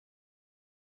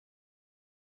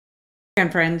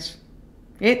again, friends.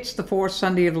 It's the fourth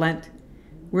Sunday of Lent.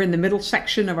 We're in the middle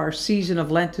section of our season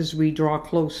of Lent as we draw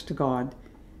close to God.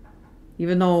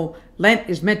 Even though Lent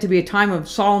is meant to be a time of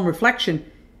solemn reflection,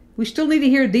 we still need to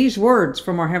hear these words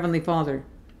from our Heavenly Father.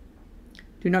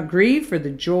 Do not grieve, for the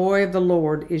joy of the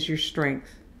Lord is your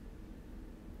strength.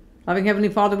 Loving Heavenly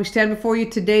Father, we stand before you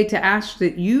today to ask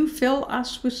that you fill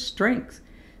us with strength.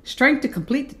 Strength to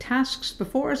complete the tasks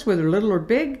before us, whether little or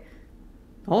big.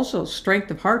 Also, strength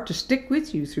of heart to stick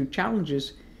with you through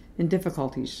challenges and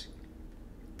difficulties.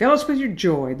 Fill us with your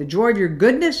joy, the joy of your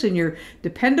goodness and your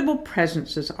dependable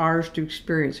presence is ours to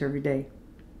experience every day.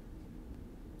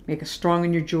 Make us strong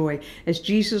in your joy, as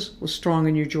Jesus was strong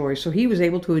in your joy, so he was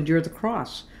able to endure the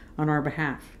cross on our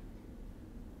behalf.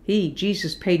 He,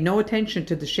 Jesus, paid no attention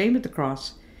to the shame of the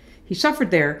cross. He suffered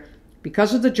there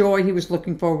because of the joy he was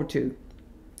looking forward to.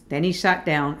 Then he sat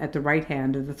down at the right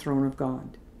hand of the throne of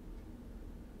God.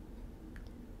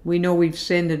 We know we've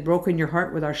sinned and broken your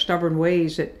heart with our stubborn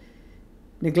ways that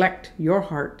neglect your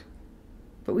heart.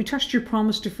 But we trust your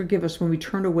promise to forgive us when we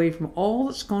turn away from all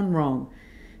that's gone wrong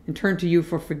and turn to you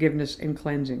for forgiveness and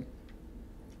cleansing.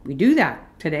 We do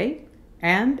that today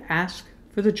and ask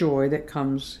for the joy that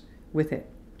comes with it.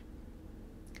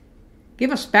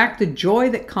 Give us back the joy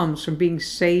that comes from being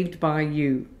saved by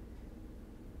you.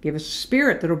 Give us a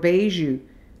spirit that obeys you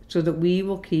so that we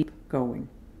will keep going.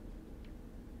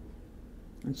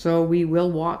 And so we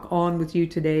will walk on with you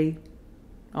today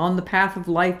on the path of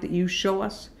life that you show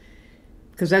us.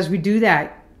 Because as we do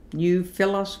that, you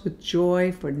fill us with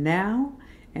joy for now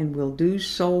and will do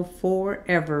so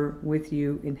forever with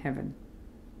you in heaven.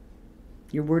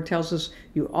 Your word tells us,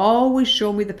 you always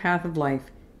show me the path of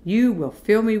life. You will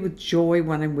fill me with joy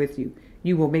when I'm with you.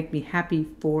 You will make me happy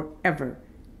forever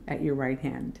at your right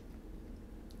hand.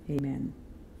 Amen.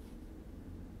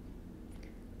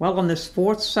 Well, on this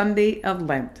fourth Sunday of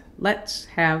Lent, let's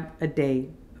have a day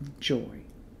of joy.